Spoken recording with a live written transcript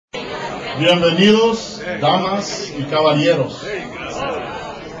Bienvenidos, damas y caballeros. Okay,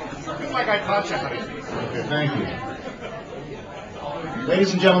 thank you.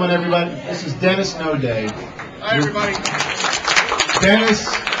 Ladies and gentlemen, everybody, this is Dennis No Day. Hi, everybody. Dennis,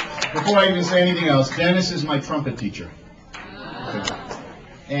 before I even say anything else, Dennis is my trumpet teacher. Okay.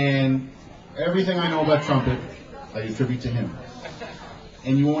 And everything I know about trumpet, I attribute to him.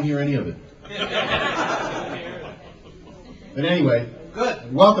 And you won't hear any of it. But anyway,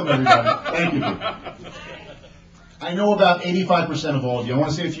 good. Welcome, everybody. Thank you. I know about 85% of all of you. I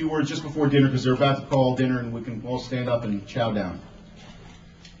want to say a few words just before dinner because they're about to call dinner and we can all stand up and chow down.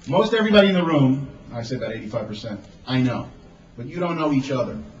 Most everybody in the room, I say about 85%, I know. But you don't know each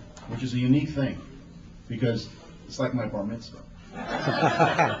other, which is a unique thing because it's like my bar mitzvah.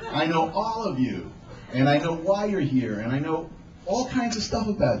 I know all of you, and I know why you're here, and I know all kinds of stuff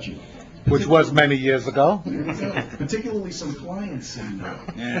about you. Which was many years ago. Particularly some clients sitting there.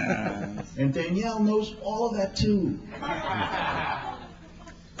 Yeah. And Danielle knows all of that too.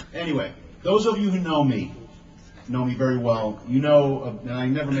 Anyway, those of you who know me very well. You know, and I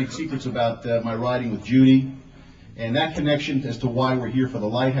never make secrets about my riding with Judy, and that connection as to why we're here for the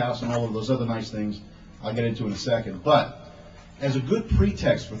lighthouse and all of those other nice things, I'll get into in a second. But as a good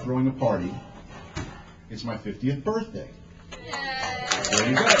pretext for throwing a party, it's my 50th birthday. There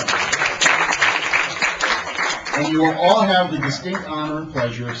you go. And you will all have the distinct honor and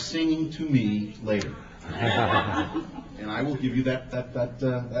pleasure of singing to me later. And I will give you that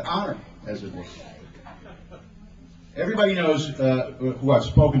honor, as it were. Everybody knows who I've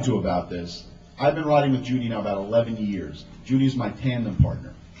spoken to about this. I've been riding with Judy now about 11 years. Judy is my tandem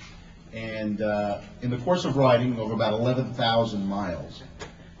partner. And in the course of riding over about 11,000 miles,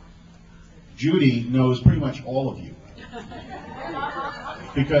 Judy knows pretty much all of you.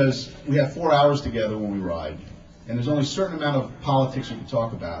 Because we have 4 hours together when we ride. And there's only a certain amount of politics you can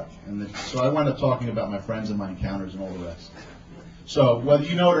talk about. And so I wind up talking about my friends and my encounters and all the rest. So whether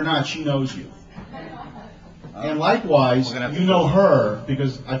you know it or not, she knows you. And likewise, you know her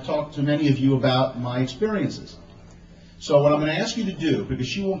because I've talked to many of you about my experiences. So what I'm going to ask you to do, because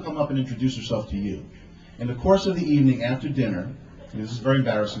she won't come up and introduce herself to you, in the course of the evening after dinner, and this is very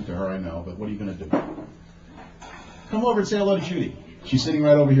embarrassing to her, I know, but what are you going to do? Come over and say hello to Judy. She's sitting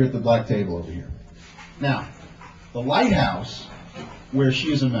right over here at the black table over here. Now, the Lighthouse, where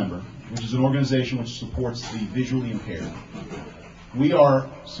she is a member, which is an organization which supports the visually impaired, we are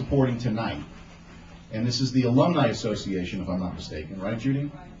supporting tonight. And this is the Alumni Association, if I'm not mistaken, right,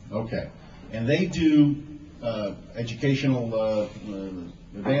 Judy? Okay. And they do advanced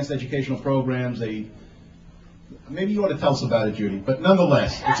educational programs. Maybe you ought to tell us about it, Judy, but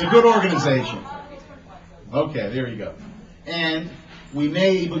nonetheless, it's a good organization. Okay, there you go. And we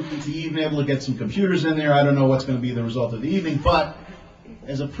may be even able to get some computers in there. I don't know what's going to be the result of the evening, but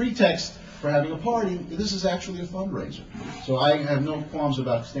as a pretext for having a party, this is actually a fundraiser. So I have no qualms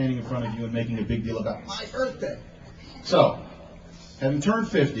about standing in front of you and making a big deal about my birthday. So, having turned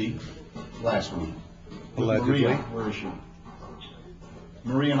 50 last week, Allegedly. Maria, where is she?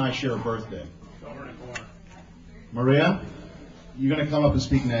 Maria and I share a birthday. Maria, you're going to come up and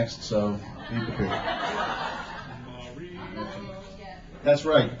speak next, so be prepared. That's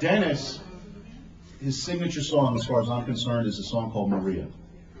right. Dennis, his signature song, as far as I'm concerned, is a song called Maria.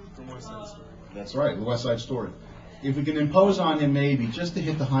 That's right, the West Side Story. If we can impose on him maybe just to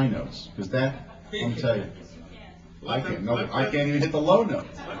hit the high notes, because that, I'm telling you, I can't even hit the low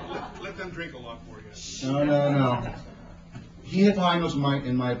notes. Let them drink a lot for you. No. He hit the high notes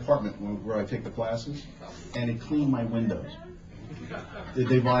in my apartment where I take the classes, and it cleaned my windows.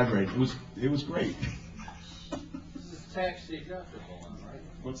 They vibrate. It was great. Tax deductible, right?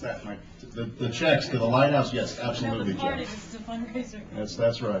 What's that, Mike? The checks to the Lighthouse? Yes, absolutely, Joe. This is a fundraiser.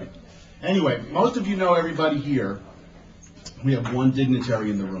 That's right. Anyway, most of you know everybody here. We have one dignitary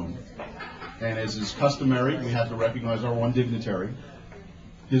in the room. And as is customary, we have to recognize our one dignitary.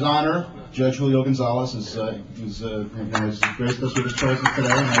 His Honor, Judge Julio Gonzalez, has graced us with his presence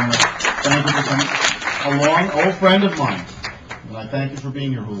today. And I want to thank you for coming. A long, old friend of mine. And I thank you for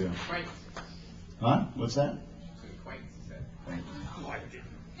being here, Julio. Huh? What's that?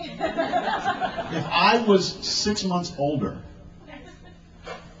 If I was 6 months older,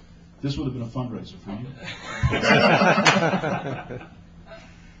 this would have been a fundraiser for you.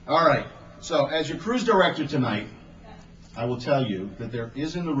 All right. So, as your cruise director tonight, I will tell you that there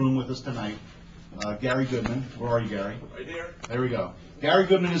is in the room with us tonight Gary Goodman. Where are you, Gary? Right there. There we go. Gary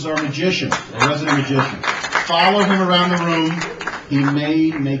Goodman is our magician, a resident magician. Follow him around the room. He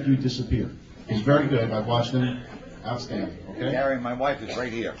may make you disappear. He's very good. I've watched him Outstanding, okay? Gary, my wife is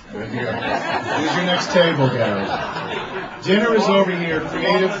right here. Here's your next table, Gary. Dinner is over here.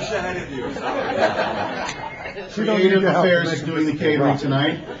 Creative Affairs is doing the catering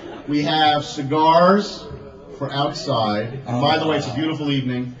tonight. We have cigars for outside. And by the way, it's a beautiful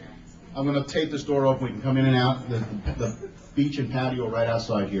evening. I'm going to tape this door open. We can come in and out. The beach and patio right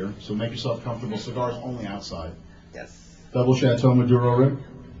outside here. So make yourself comfortable. Cigars only outside. Yes. Double Chateau Maduro rib.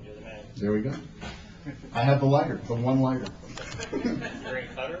 There we go. I have the lighter, the one lighter.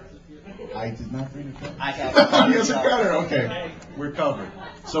 I did not bring a cutter. I have. He has a cutter. Okay, we're covered.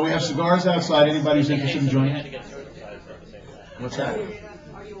 So we have cigars outside. Anybody who's interested in joining? What's that?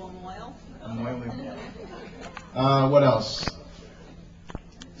 Are you on oil? I'm oiling. What else?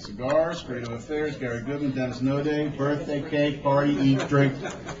 Cigars, Creative Affairs, Gary Goodman, Dennis Node, birthday cake, party, eat, drink.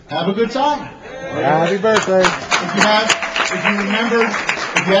 Have a good time. Happy birthday. If you remember,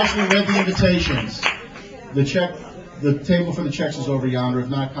 if you actually read the invitations, the table for the checks is over yonder. If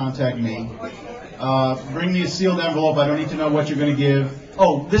not, contact me. Bring me a sealed envelope. I don't need to know what you're going to give.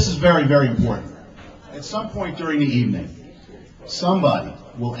 Oh, this is very, very important. At some point during the evening, somebody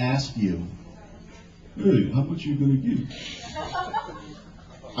will ask you, hey, how much are you going to give?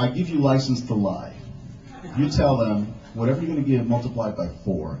 I give you license to lie. You tell them whatever you're going to give, multiply it by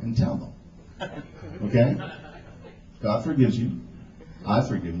 4, and tell them. Okay? God forgives you. I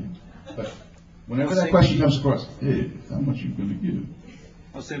forgive you. But whenever that question comes across, hey, how much are you going to give?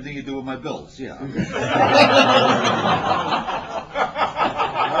 Well, same thing you do with my bills, yeah.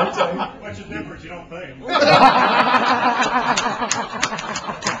 What's the difference? You don't pay them.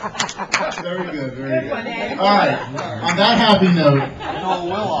 Very good, very good. All right. On that happy note, Oh,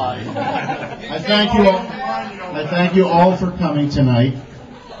 will I? I thank you all for coming tonight.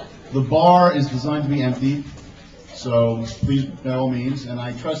 The bar is designed to be empty, so please, by all means, and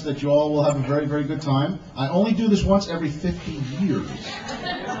I trust that you all will have a very, very good time. I only do this once every 50 years.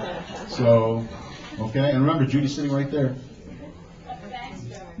 So, okay, and remember, Judy's sitting right there.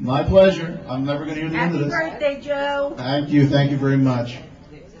 My pleasure. I'm never going to hear the end of this. Happy birthday, Joe. Thank you very much.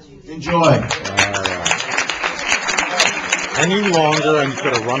 Enjoy. Any longer and you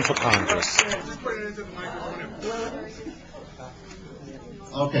could have run for Congress. Just put it into the microphone.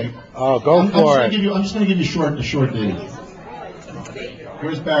 Okay. Oh, go for it. I'm just going to give you a short ditty.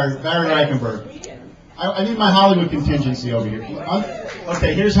 Here's Barry Reichenberg. I need my Hollywood contingency over here.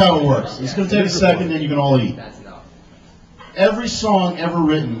 Okay, here's how it works. It's going to take a second, then you can all eat. Every song ever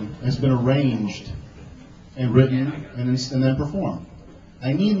written has been arranged and written and then performed.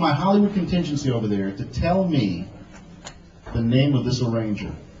 I need my Hollywood contingency over there to tell me the name of this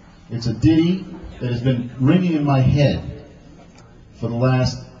arranger. It's a ditty that has been ringing in my head for the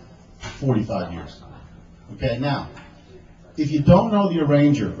last 45 years. Okay, now, if you don't know the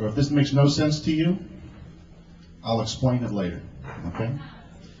arranger, or if this makes no sense to you, I'll explain it later, okay?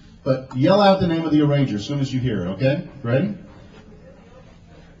 But yell out the name of the arranger as soon as you hear it, okay? Ready?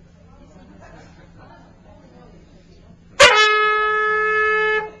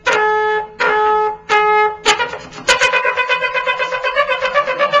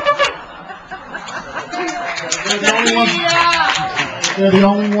 They're the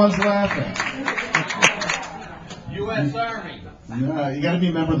only ones laughing. U.S. Army. No, you got to be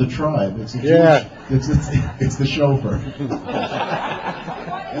a member of the tribe. It's a Yeah. it's the chauffeur.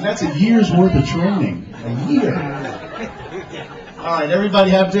 And that's a year's worth of training. A year. All right, everybody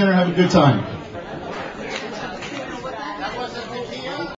have dinner. Have a good time.